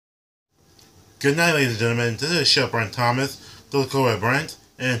Good night, ladies and gentlemen. This is Chef Brent Thomas, Delacroix Brent,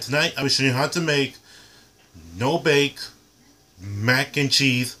 and tonight I'll be showing you how to make no-bake mac and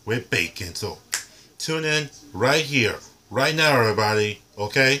cheese with bacon. So tune in right here, right now, everybody.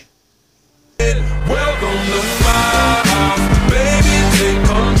 Okay? Welcome to my house, baby. Take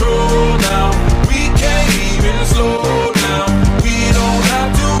control now. We can't even slow down. We don't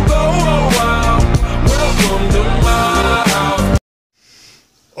have to go a while. Welcome to my house.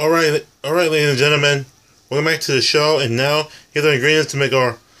 All right, ladies and gentlemen. Welcome back to the show, and now here's the ingredients to make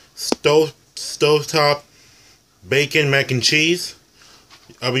our stovetop bacon mac and cheese.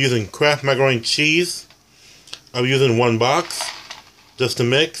 I'll be using Kraft macaroni cheese. I'll be using one box just to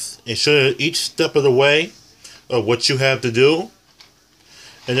mix and show you each step of the way of what you have to do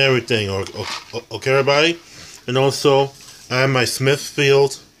and everything. Okay, everybody? And also, I have my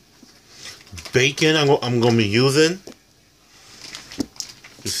Smithfield Bacon I'm going to be using.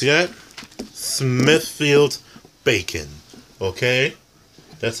 You see that? Smithfield Bacon. Okay?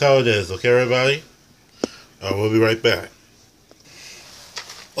 That's how it is. Okay, everybody? We'll be right back.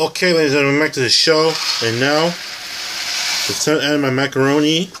 Okay, ladies and gentlemen, back to the show. And now, it's time to add my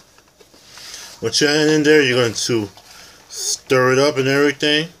macaroni. What you add in there, you're going to stir it up and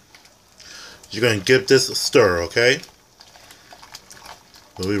everything. You're going to give this a stir, okay?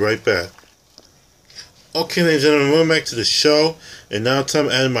 We'll be right back. Okay, ladies and gentlemen, welcome back to the show. And now it's time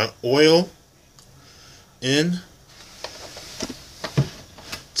to add my oil in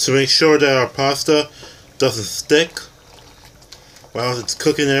to make sure that our pasta doesn't stick while it's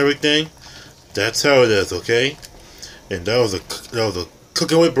cooking and everything. That's how it is, okay? And that was a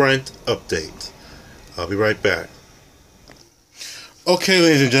Cooking with Brent update. I'll be right back. Okay,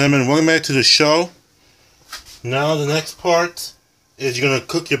 ladies and gentlemen, welcome back to the show. Now the next part is you're gonna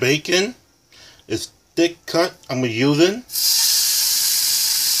cook your bacon. It's thick cut I'm using.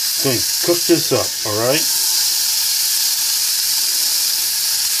 So cook this up, alright?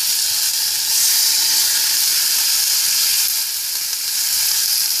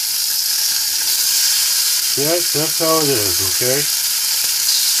 That's how it is, okay?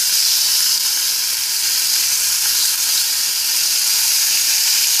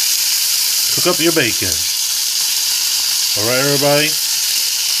 Cook up your bacon. Alright, everybody?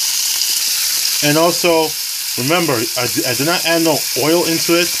 And also, remember, I did not add no oil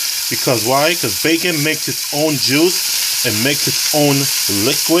into it. Because why? Because bacon makes its own juice and makes its own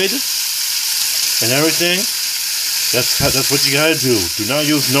liquid and everything. That's what you gotta do. Do not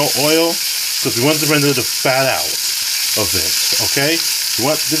use no oil because we want to render the fat out of it. Okay?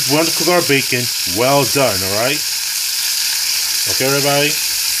 We want to cook our bacon well done. All right? Okay, everybody.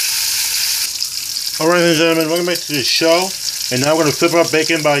 All right, ladies and gentlemen, welcome back to the show. And now we're gonna flip our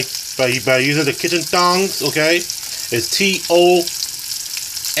bacon by using the kitchen tongs. Okay? It's TONG.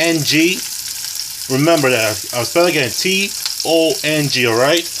 Remember that. I'll spell again. TONG,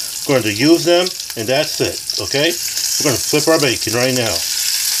 alright? Going to use them, and that's it. Okay? We're going to flip our bacon right now.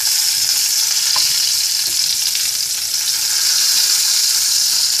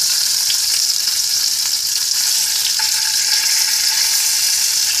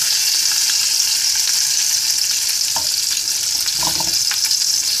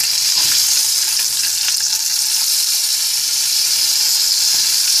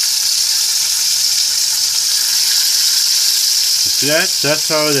 That's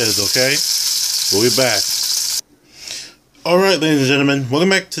how it is, okay? We'll be back. Alright, ladies and gentlemen, welcome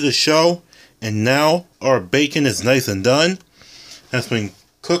back to the show. And now our bacon is nice and done. Has been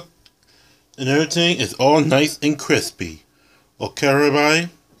cooked and everything is all nice and crispy. Okay, everybody?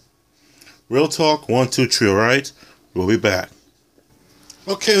 Real talk, 1, 2, 3, alright? We'll be back.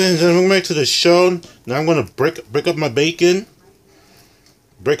 Okay, ladies and gentlemen, welcome back to the show. Now I'm going to break up my bacon.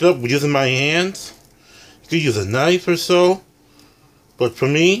 Break it up using my hands. You could use a knife or so. But for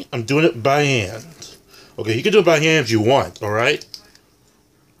me, I'm doing it by hand. Okay, you can do it by hand if you want, alright?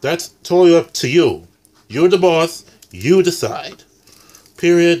 That's totally up to you. You're the boss, you decide.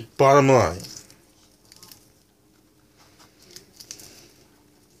 Period, bottom line.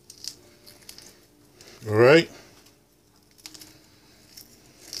 Alright?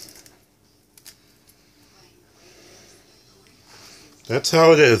 That's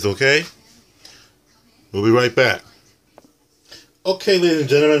how it is, okay? We'll be right back. Okay, ladies and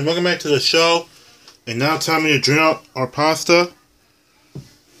gentlemen, welcome back to the show. And now time to drain out our pasta.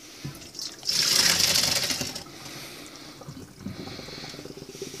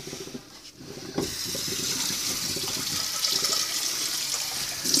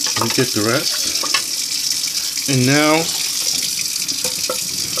 Let me get the rest. And now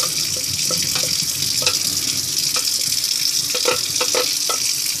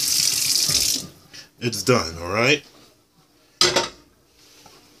it's done, alright?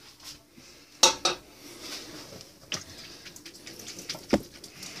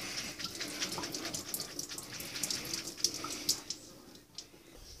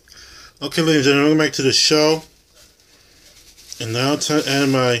 Okay, ladies and gentlemen, welcome back to the show. And now it's time to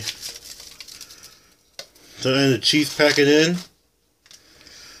add the cheese packet in.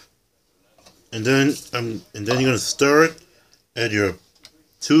 And then you're gonna stir it. Add your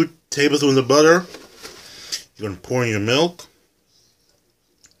 2 tablespoons of butter. You're gonna pour in your milk.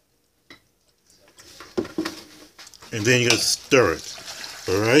 And then you're gonna stir it.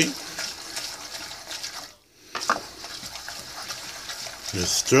 Alright?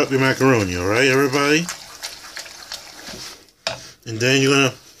 Just stir up your macaroni, alright, everybody? And then you're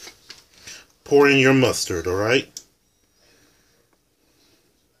gonna pour in your mustard, alright?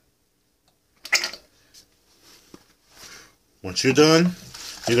 Once you're done,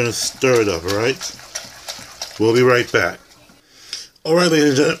 you're gonna stir it up, alright? We'll be right back. Alright,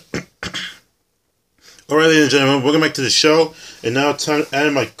 ladies and gentlemen, welcome back to the show. And now it's time to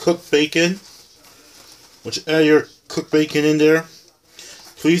add my cooked bacon. Once you add your cooked bacon in there,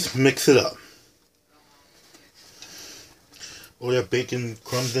 please mix it up. All that bacon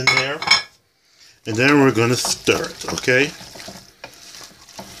crumbs in there. And then we're going to stir it, okay?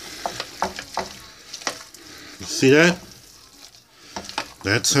 You see that?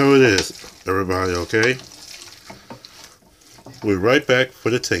 That's how it is, everybody, okay? We'll be right back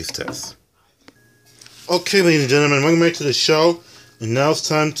for the taste test. Okay, ladies and gentlemen, welcome back to the show. And now it's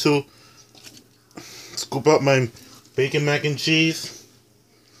time to scoop up my bacon mac and cheese.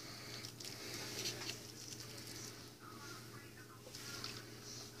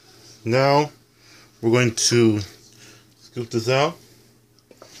 Now, we're going to scoop this out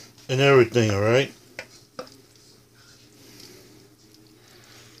and everything, alright?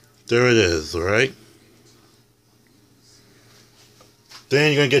 There it is, alright?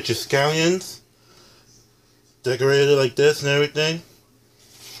 Then you're going to get your scallions, decorated like this and everything.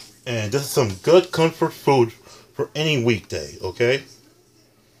 And this is some good comfort food for any weekday, okay?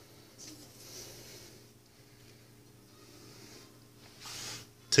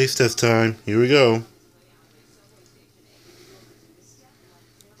 Taste test time. Here we go.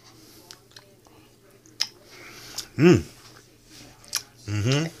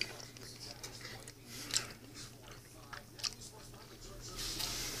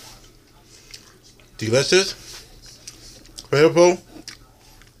 Delicious. Incredible.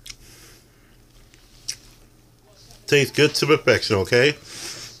 Tastes good to perfection, okay?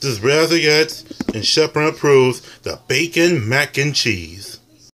 This is rare as it gets, and Chef Brown approves the bacon mac and cheese.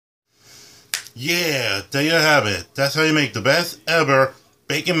 Yeah, there you have it. That's how you make the best ever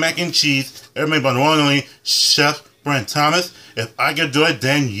bacon mac and cheese ever made by the one and only Chef Brent Thomas. If I could do it,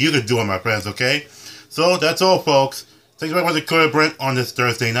 then you could do it, my friends, okay? So, that's all, folks. Thank you very much for Cook Brent on this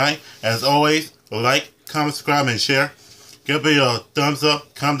Thursday night. As always, like, comment, subscribe, and share. Give me a thumbs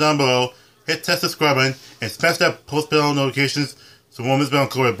up, comment down below, hit that subscribe button, and smash that post bell notifications so you won't miss out on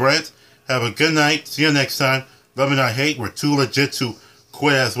Cook Brent. Have a good night. See you next time. Love me not hate. We're too legit to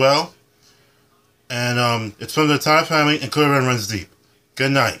quit as well. And it's from the Time Family, and Cook Brent runs deep.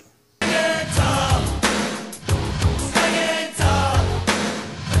 Good night.